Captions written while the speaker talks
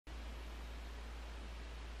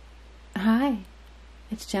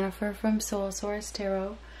It's Jennifer from Soul Source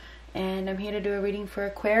Tarot, and I'm here to do a reading for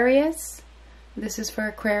Aquarius. This is for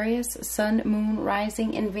Aquarius, Sun, Moon,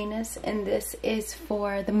 Rising, and Venus, and this is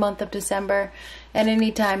for the month of December. At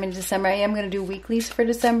any time in December, I am going to do weeklies for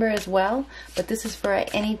December as well, but this is for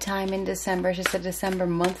any time in December. It's just a December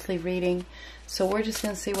monthly reading, so we're just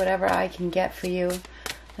going to see whatever I can get for you.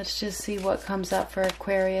 Let's just see what comes up for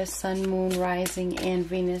Aquarius, Sun, Moon, Rising, and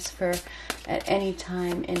Venus for at any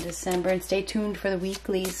time in December. And stay tuned for the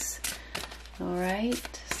weeklies.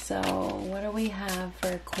 Alright, so what do we have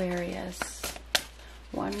for Aquarius?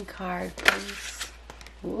 One card, please.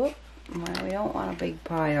 Whoop. Well, we don't want a big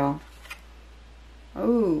pile.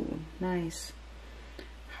 Oh, nice.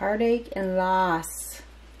 Heartache and loss.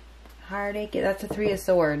 Heartache, that's a Three of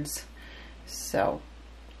Swords. So,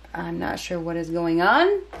 I'm not sure what is going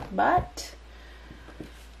on, but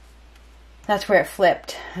that's where it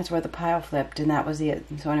flipped. That's where the pile flipped, and that was it.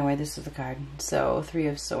 So anyway, this is the card. So, Three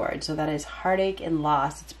of Swords. So that is heartache and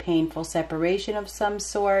loss. It's painful separation of some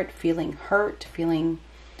sort, feeling hurt, feeling,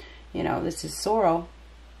 you know, this is sorrow.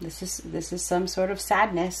 This is some sort of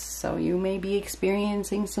sadness. So you may be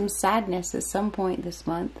experiencing some sadness at some point this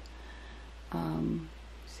month.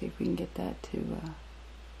 See if we can get that to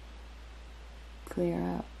clear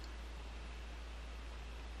up.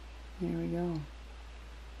 There we go.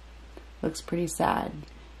 Looks pretty sad.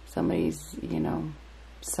 Somebody's, you know,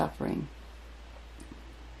 suffering.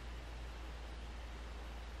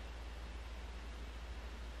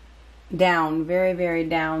 Down, very, very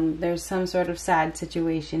down. There's some sort of sad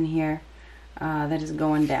situation here that is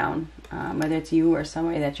going down. Whether it's you or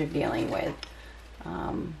somebody that you're dealing with.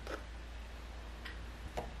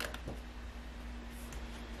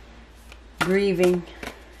 Grieving,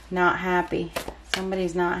 not happy.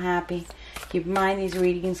 Somebody's not happy. Keep in mind these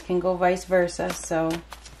readings can go vice versa. So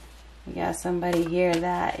we got somebody here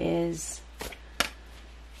that is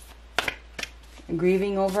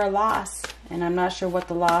grieving over a loss. And I'm not sure what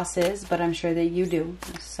the loss is, but I'm sure that you do.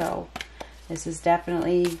 So this is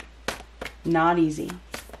definitely not easy.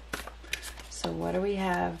 So what do we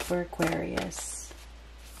have for Aquarius?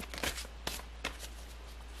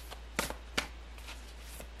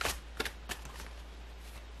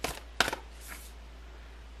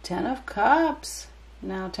 Ten of Cups.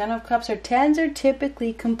 Now, Ten of Cups or tens are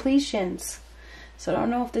typically completions. So I don't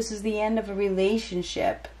know if this is the end of a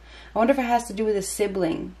relationship. I wonder if it has to do with a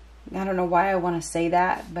sibling. I don't know why I want to say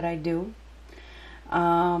that, but I do.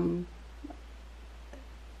 Because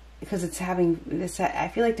it's having this, I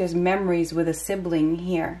feel like there's memories with a sibling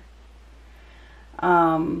here.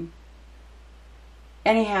 Anyhow,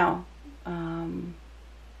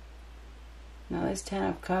 now this Ten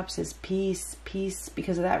of Cups is peace, peace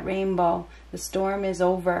because of that rainbow. The storm is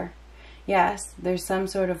over. Yes, there's some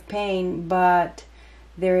sort of pain, but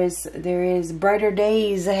there is brighter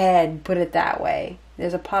days ahead, put it that way.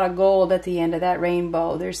 There's a pot of gold at the end of that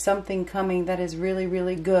rainbow. There's something coming that is really,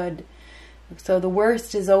 really good. So the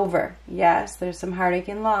worst is over. Yes, there's some heartache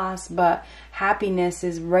and loss, but happiness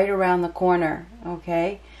is right around the corner,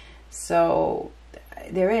 okay? So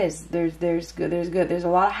there's good. There's a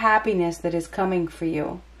lot of happiness that is coming for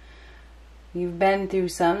you. You've been through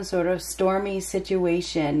some sort of stormy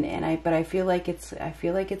situation, and but I feel like it's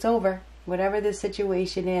over. Whatever the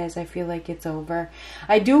situation is, I feel like it's over.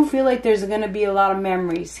 I do feel like there's going to be a lot of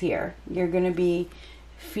memories here. You're going to be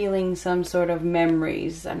feeling some sort of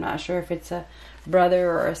memories. I'm not sure if it's a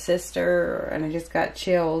brother or a sister, and I just got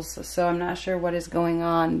chills, so I'm not sure what is going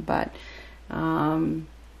on, but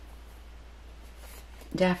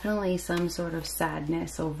definitely some sort of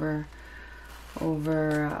sadness over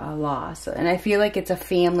a loss. And I feel like it's a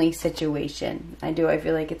family situation. I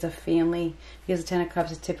feel like it's a family, because the Ten of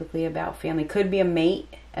Cups is typically about family. Could be a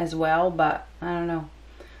mate as well, but I don't know.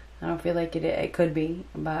 I don't feel like it could be,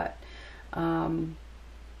 but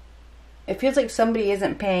it feels like somebody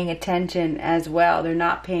isn't paying attention as well. They're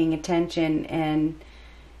not paying attention, and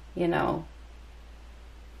you know,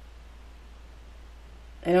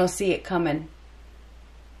 they don't see it coming.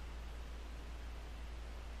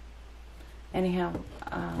 Anyhow,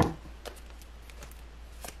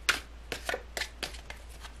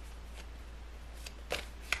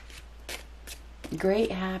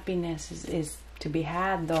 great happiness is to be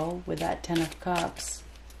had, though, with that Ten of Cups.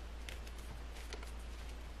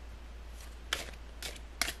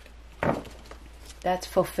 That's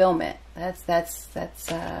fulfillment. That's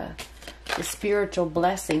the spiritual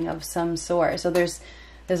blessing of some sort. So there's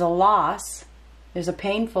a loss. There's a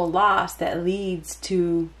painful loss that leads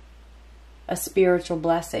to a spiritual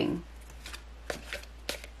blessing.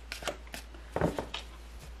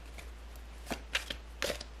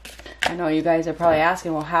 I know you guys are probably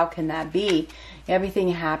asking, well, how can that be? Everything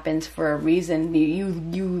happens for a reason.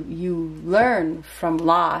 You learn from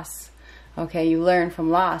loss. Okay, you learn from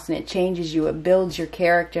loss, and it changes you. It builds your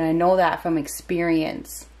character, and I know that from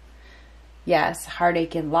experience. Yes,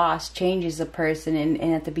 heartache and loss changes a person, and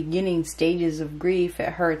at the beginning stages of grief,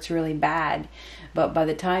 it hurts really bad. But by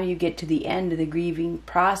the time you get to the end of the grieving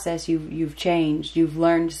process, you've changed. You've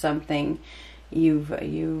learned something. You've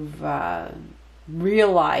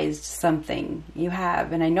realized something. You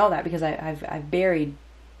have, and I know that because I've buried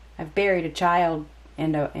a child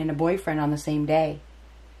and a boyfriend on the same day.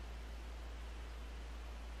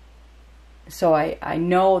 So I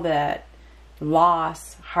know that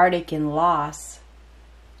loss, heartache and loss,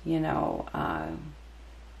 you know,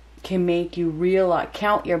 can make you realize,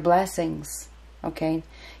 count your blessings, okay?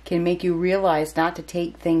 Can make you realize not to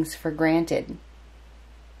take things for granted.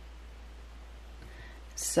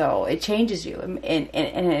 So it changes you, and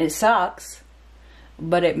it sucks,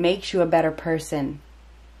 but it makes you a better person.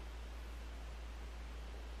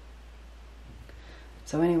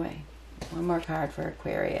 So anyway, one more card for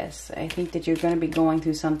Aquarius. I think that you're going to be going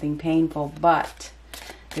through something painful, but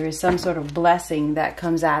there is some sort of blessing that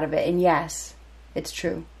comes out of it. And yes, it's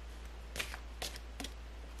true.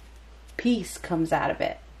 Peace comes out of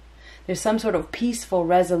it. There's some sort of peaceful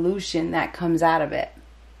resolution that comes out of it.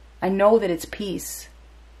 I know that it's peace.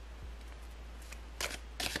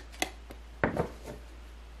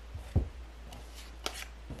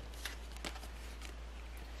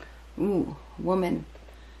 Ooh, woman.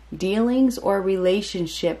 Dealings or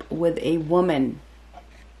relationship with a woman.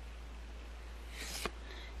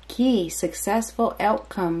 Key, successful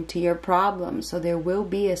outcome to your problem. So there will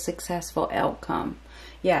be a successful outcome.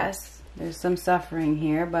 Yes, there's some suffering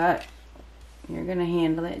here, but you're going to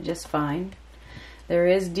handle it just fine. There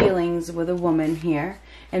is dealings with a woman here.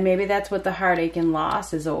 And maybe that's what the heartache and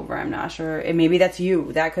loss is over. I'm not sure. And maybe that's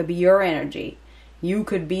you. That could be your energy. You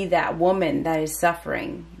could be that woman that is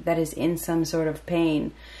suffering, that is in some sort of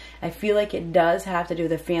pain. I feel like it does have to do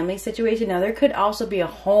with the family situation. Now, there could also be a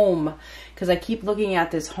home, because I keep looking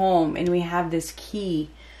at this home, and we have this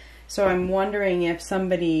key. So I'm wondering if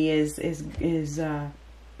somebody is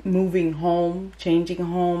moving home, changing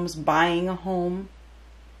homes, buying a home.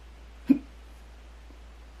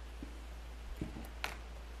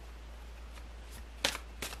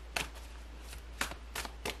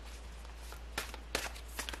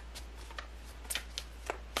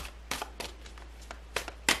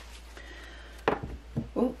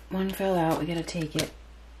 One fell out. We gotta take it.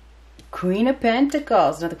 Queen of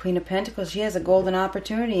Pentacles. Now the Queen of Pentacles, she has a golden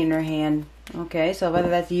opportunity in her hand. Okay, so whether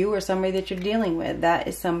that's you or somebody that you're dealing with, that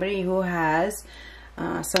is somebody who has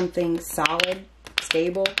something solid,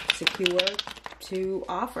 stable, secure to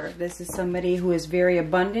offer. This is somebody who is very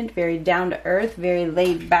abundant, very down to earth, very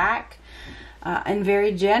laid back, and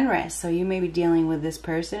very generous. So you may be dealing with this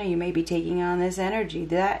person, or you may be taking on this energy.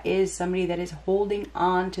 That is somebody that is holding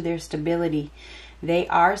on to their stability. They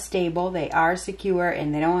are stable, they are secure,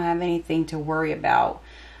 and they don't have anything to worry about.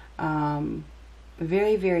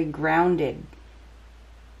 Very, very grounded.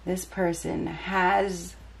 This person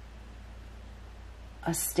has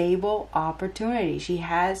a stable opportunity. She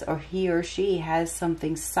has, or he or she has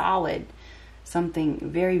something solid, something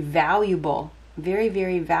very valuable. Very,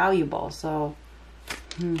 very valuable. So,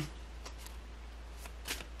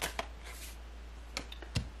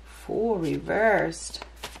 Fool reversed.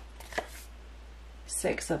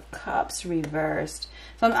 Six of Cups reversed.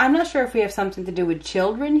 So I'm not sure if we have something to do with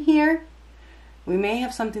children here. We may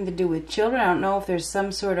have something to do with children. I don't know if there's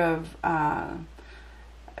some sort of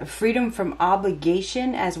freedom from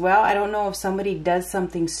obligation as well. I don't know if somebody does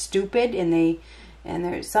something stupid and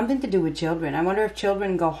there's something to do with children. I wonder if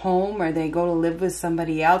children go home or they go to live with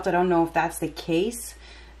somebody else. I don't know if that's the case.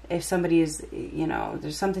 If somebody is, you know,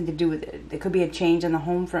 there's something to do with it. There could be a change on the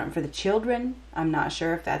home front for the children. I'm not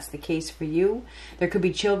sure if that's the case for you. There could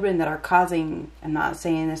be children that are causing, I'm not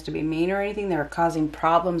saying this to be mean or anything, that are causing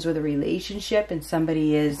problems with a relationship, and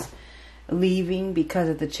somebody is leaving because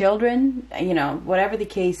of the children. You know, whatever the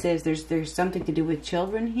case is, there's something to do with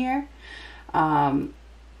children here.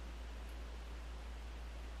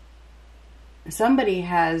 Somebody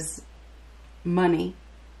has money.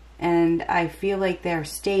 And I feel like they're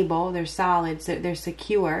stable, they're solid, so they're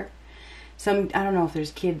secure. I don't know if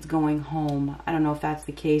there's kids going home. I don't know if that's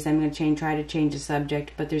the case. I'm going to try to change the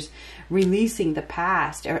subject. But there's releasing the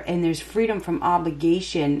past, and there's freedom from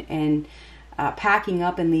obligation and packing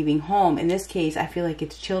up and leaving home. In this case, I feel like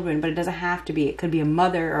it's children, but it doesn't have to be. It could be a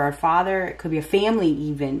mother or a father. It could be a family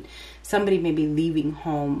even. Somebody may be leaving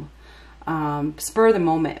home. spur of the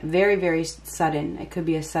moment, very, very sudden. It could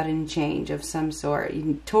be a sudden change of some sort.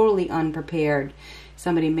 You're totally unprepared.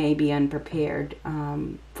 Somebody may be unprepared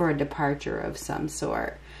for a departure of some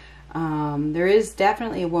sort. There is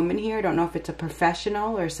definitely a woman here. I don't know if it's a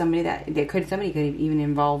professional or somebody somebody could even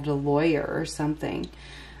involve a lawyer or something.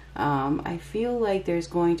 I feel like there's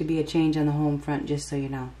going to be a change on the home front, just so you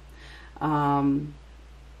know.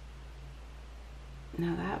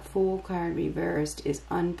 Now that Fool card reversed is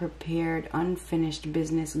unprepared, unfinished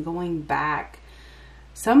business, going back.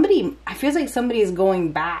 Somebody, I feel like somebody is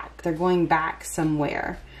going back. They're going back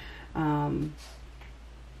somewhere.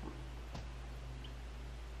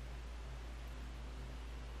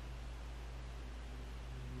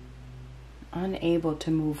 Unable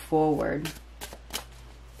to move forward.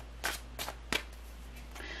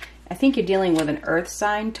 I think you're dealing with an earth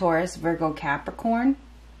sign, Taurus, Virgo, Capricorn,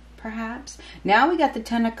 perhaps. Now we got the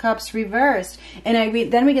Ten of Cups reversed. And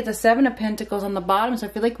then we get the Seven of Pentacles on the bottom. So I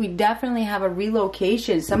feel like we definitely have a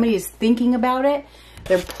relocation. Somebody is thinking about it.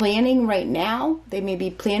 They're planning right now. They may be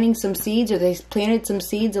planting some seeds, or they planted some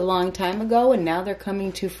seeds a long time ago, and now they're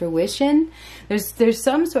coming to fruition. There's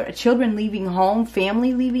some sort of children leaving home,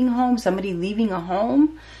 family leaving home, somebody leaving a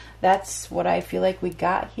home. That's what I feel like we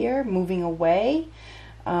got here, moving away.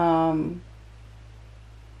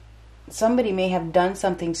 Somebody may have done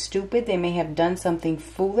something stupid. They may have done something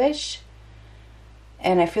foolish.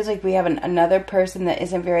 And I feel like we have another person that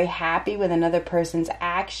isn't very happy with another person's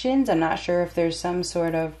actions. I'm not sure if there's some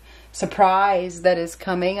sort of surprise that is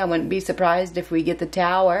coming. I wouldn't be surprised if we get the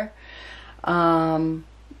Tower. I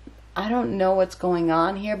don't know what's going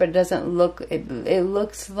on here, but it doesn't look... It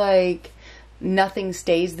looks like nothing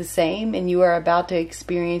stays the same, and you are about to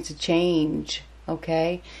experience a change.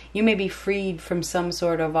 Okay, you may be freed from some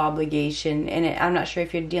sort of obligation, and I'm not sure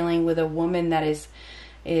if you're dealing with a woman that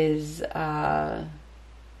is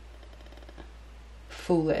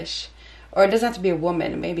foolish, or it doesn't have to be a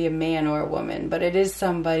woman. It may be a man or a woman, but it is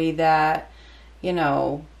somebody that, you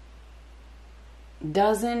know,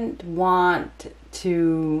 doesn't want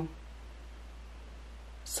to,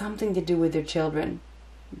 something to do with their children,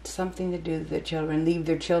 leave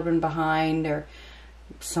their children behind, or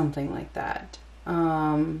something like that.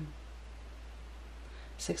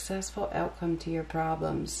 Successful outcome to your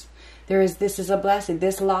problems. This is a blessing.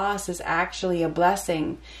 This loss is actually a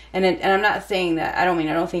blessing. And I'm not saying that, I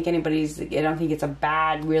don't think it's a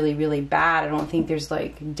bad, really, really bad. I don't think there's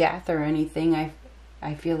like death or anything.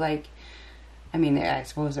 I feel like, I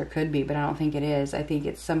suppose there could be, but I don't think it is. I think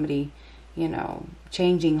it's somebody, you know,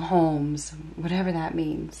 changing homes, whatever that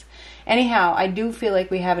means. Anyhow, I do feel like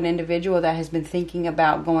we have an individual that has been thinking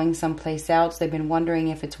about going someplace else. They've been wondering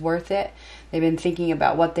if it's worth it. They've been thinking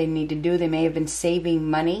about what they need to do. They may have been saving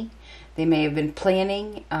money. They may have been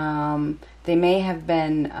planning. They may have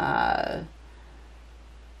been,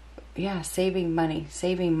 saving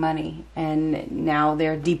money. And now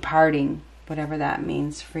they're departing, whatever that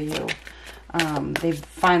means for you. They've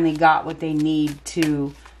finally got what they need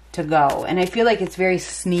to go. And I feel like it's very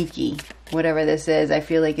sneaky, whatever this is. I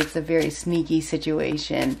feel like it's a very sneaky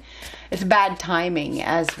situation. It's bad timing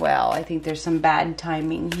as well. I think there's some bad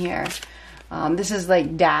timing here. This is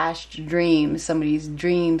like dashed dreams. Somebody's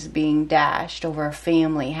dreams being dashed over a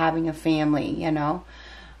family, having a family, you know.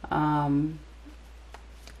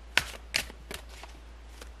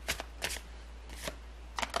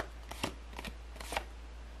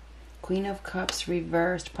 Queen of Cups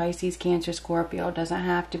reversed. Pisces, Cancer, Scorpio. Doesn't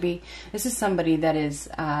have to be. This is somebody that is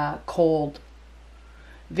cold.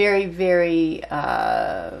 Very, very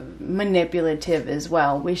manipulative as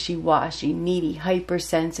well. Wishy-washy, needy,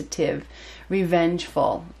 hypersensitive,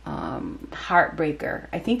 revengeful, heartbreaker.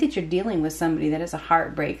 I think that you're dealing with somebody that is a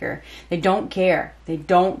heartbreaker. They don't care. They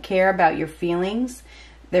don't care about your feelings.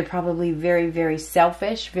 They're probably very, very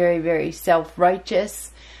selfish, very, very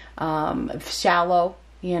self-righteous, shallow.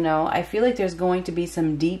 You know, I feel like there's going to be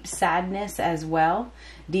some deep sadness as well.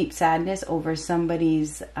 Deep sadness over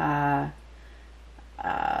somebody's lack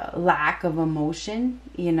of emotion.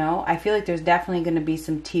 You know, I feel like there's definitely going to be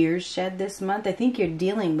some tears shed this month. I think you're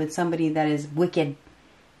dealing with somebody that is wicked.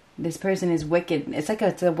 This person is wicked. It's like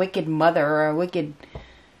it's a wicked mother or a wicked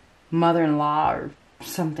mother-in-law or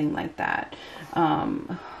something like that.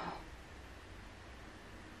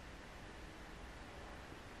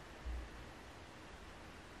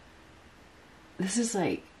 This is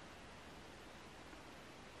like,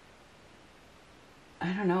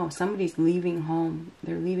 I don't know, somebody's leaving home.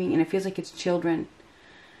 They're leaving, and it feels like it's children.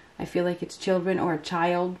 I feel like it's children or a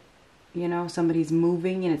child. You know, somebody's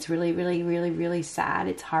moving, and it's really, really, really, really sad.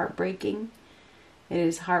 It's heartbreaking. It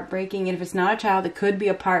is heartbreaking. And if it's not a child, it could be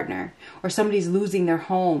a partner. Or somebody's losing their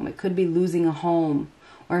home. It could be losing a home.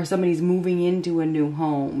 Or somebody's moving into a new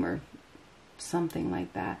home. Or something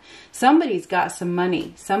like that. Somebody's got some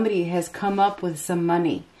money. Somebody has come up with some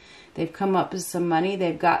money. They've come up with some money.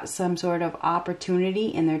 They've got some sort of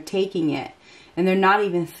opportunity. And they're taking it. And they're not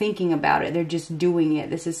even thinking about it. They're just doing it.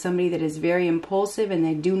 This is somebody that is very impulsive. And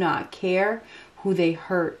they do not care who they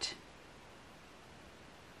hurt.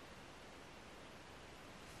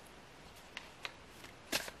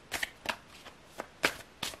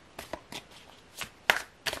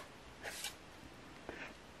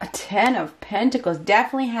 A 10 of Pentacles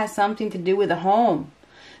definitely has something to do with a home.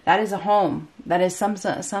 That is a home. That is some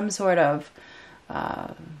sort of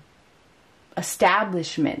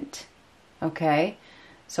establishment. Okay?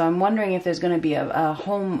 So I'm wondering if there's going to be a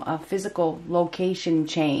home, a physical location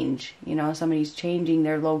change. You know, somebody's changing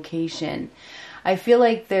their location. I feel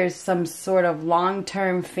like there's some sort of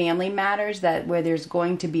long-term family matters that where there's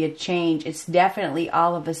going to be a change. It's definitely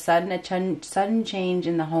all of a sudden sudden change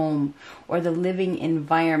in the home or the living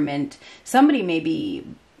environment. Somebody may be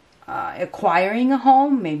acquiring a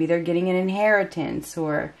home. Maybe they're getting an inheritance,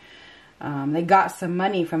 or they got some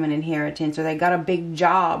money from an inheritance, or they got a big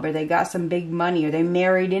job, or they got some big money, or they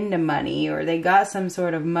married into money, or they got some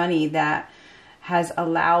sort of money that has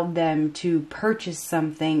allowed them to purchase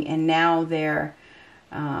something, and now they're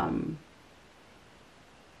I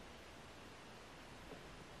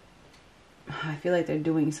feel like they're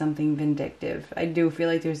doing something vindictive. I do feel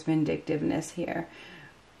like there's vindictiveness here,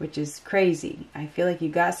 which is crazy. I feel like you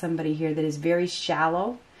got somebody here that is very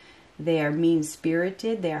shallow. They are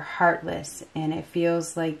mean-spirited. They are heartless. And it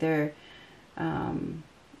feels like they're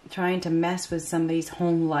trying to mess with somebody's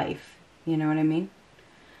home life. You know what I mean?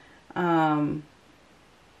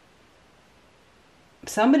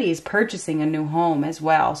 Somebody is purchasing a new home as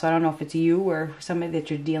well. So I don't know if it's you or somebody that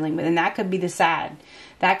you're dealing with. And that could be the sad.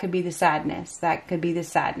 That could be the sadness. That could be the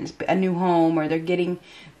sadness. A new home, or they're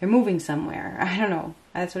moving somewhere. I don't know.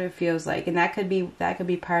 That's what it feels like. And that could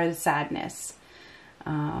be part of the sadness.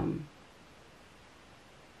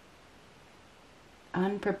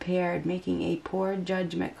 Unprepared, making a poor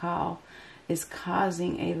judgment call is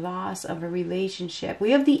causing a loss of a relationship.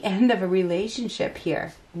 We have the end of a relationship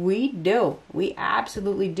here. We do. We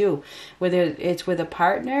absolutely do. Whether it's with a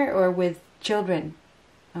partner or with children.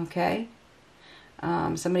 Okay?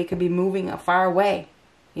 Somebody could be moving far away.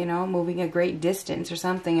 You know, moving a great distance or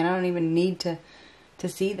something. And I don't even need to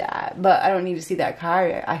see that. But I don't need to see that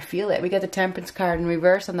card. I feel it. We got the Temperance card in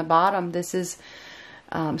reverse on the bottom. This is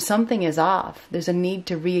something is off. There's a need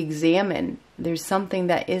to re-examine. There's something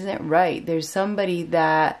that isn't right. There's somebody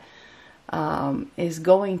that is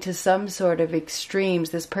going to some sort of extremes.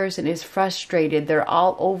 This person is frustrated. They're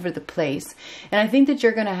all over the place. And I think that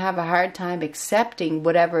you're going to have a hard time accepting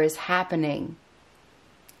whatever is happening.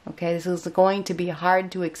 Okay, this is going to be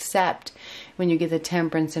hard to accept when you get the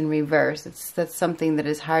Temperance in reverse. That's something that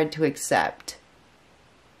is hard to accept.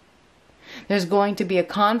 There's going to be a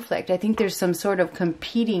conflict. I think there's some sort of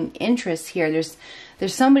competing interests here.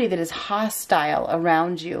 There's somebody that is hostile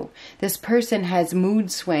around you. This person has mood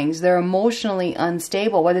swings. They're emotionally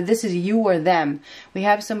unstable, whether this is you or them. We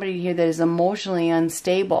have somebody here that is emotionally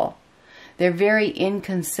unstable. They're very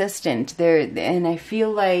inconsistent. And I feel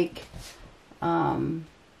like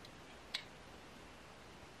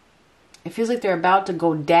it feels like they're about to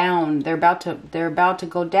go down. They're about to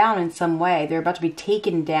go down in some way. They're about to be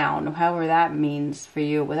taken down, however that means for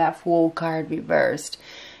you. With that Fool card reversed,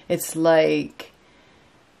 it's like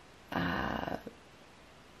they're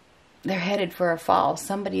headed for a fall.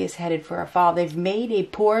 Somebody is headed for a fall. They've made a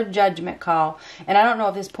poor judgment call, and I don't know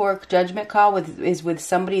if this poor judgment call is with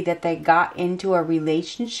somebody that they got into a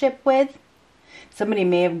relationship with. Somebody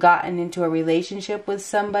may have gotten into a relationship with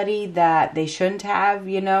somebody that they shouldn't have,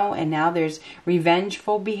 you know, and now there's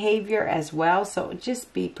revengeful behavior as well. So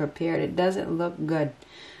just be prepared. It doesn't look good.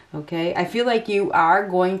 Okay. I feel like you are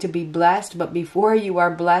going to be blessed, but before you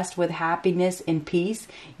are blessed with happiness and peace,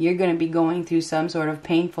 you're going to be going through some sort of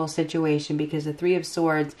painful situation, because the Three of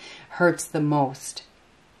Swords hurts the most.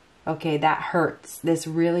 Okay. That hurts. This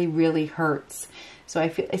really, really hurts. So I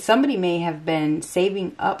feel somebody may have been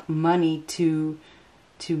saving up money to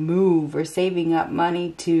move, or saving up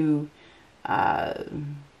money to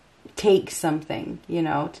take something, you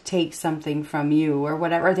know, to take something from you or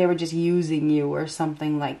whatever. Or they were just using you or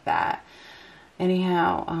something like that.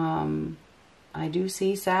 Anyhow, I do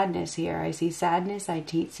see sadness here. I see sadness. I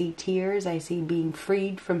see tears. I see being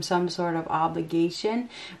freed from some sort of obligation,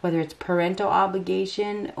 whether it's parental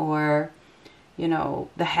obligation or you know,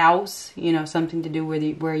 the house, you know, something to do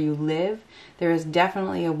with where you live. There is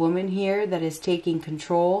definitely a woman here that is taking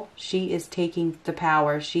control. She is taking the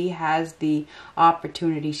power. She has the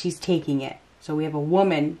opportunity. She's taking it. So we have a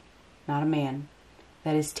woman, not a man,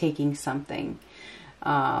 that is taking something.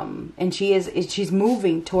 And she's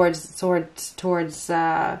moving towards some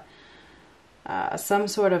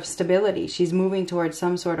sort of stability. She's moving towards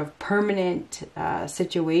some sort of permanent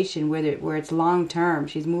situation where it's long term.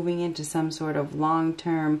 She's moving into some sort of long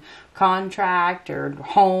term contract or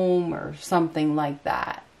home or something like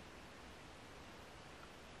that.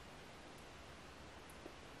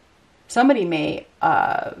 Somebody may,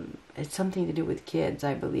 it's something to do with kids,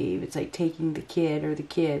 I believe. It's like taking the kid or the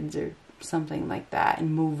kids or something like that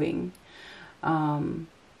and moving.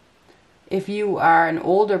 If you are an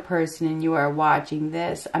older person and you are watching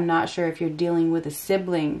this, I'm not sure if you're dealing with a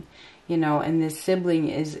sibling, you know, and this sibling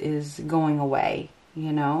is going away,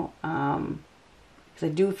 you know. Because I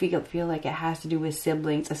do feel like it has to do with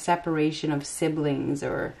siblings, a separation of siblings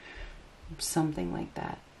or something like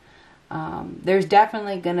that. There's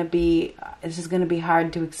definitely going to be, this is going to be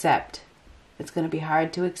hard to accept. It's going to be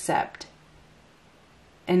hard to accept.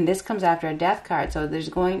 And this comes after a death card, so it's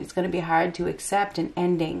going to be hard to accept an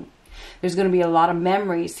ending. There's going to be a lot of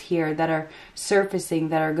memories here that are surfacing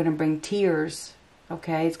that are going to bring tears.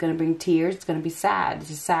 Okay, it's going to bring tears. It's going to be sad.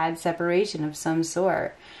 It's a sad separation of some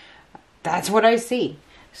sort. That's what I see.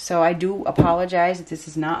 So I do apologize if this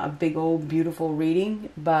is not a big old beautiful reading,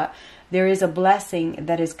 but there is a blessing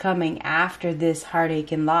that is coming after this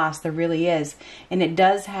heartache and loss. There really is. And it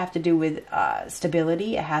does have to do with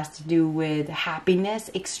stability. It has to do with happiness,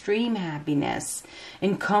 extreme happiness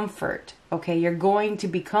and comfort. Okay, you're going to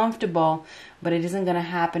be comfortable, but it isn't going to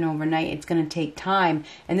happen overnight. It's going to take time.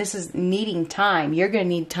 And this is needing time. You're going to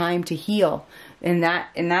need time to heal. And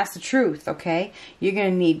that's the truth, okay? You're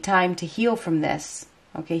going to need time to heal from this.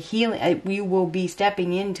 Okay, healing. We will be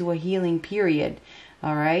stepping into a healing period.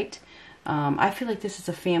 All right. I feel like this is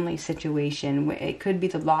a family situation. It could be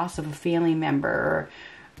the loss of a family member, or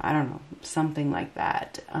I don't know, something like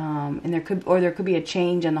that. And there could be a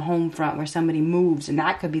change on the home front where somebody moves, and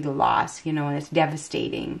that could be the loss. You know, and it's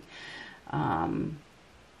devastating.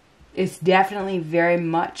 It's definitely very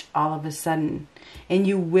much all of a sudden, and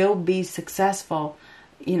you will be successful.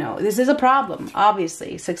 You know, this is a problem,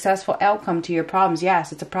 obviously. Successful outcome to your problems.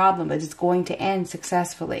 Yes, it's a problem, but it's going to end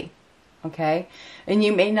successfully. Okay? And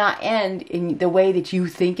you may not end in the way that you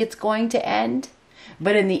think it's going to end,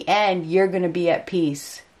 but in the end, you're going to be at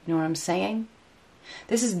peace. You know what I'm saying?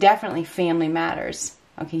 This is definitely family matters.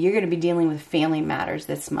 Okay, you're going to be dealing with family matters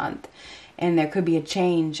this month. And there could be a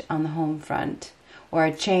change on the home front, or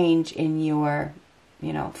a change in your,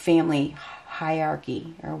 you know, family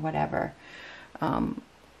hierarchy or whatever.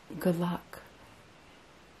 Good luck.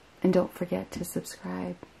 And don't forget to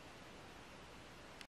subscribe.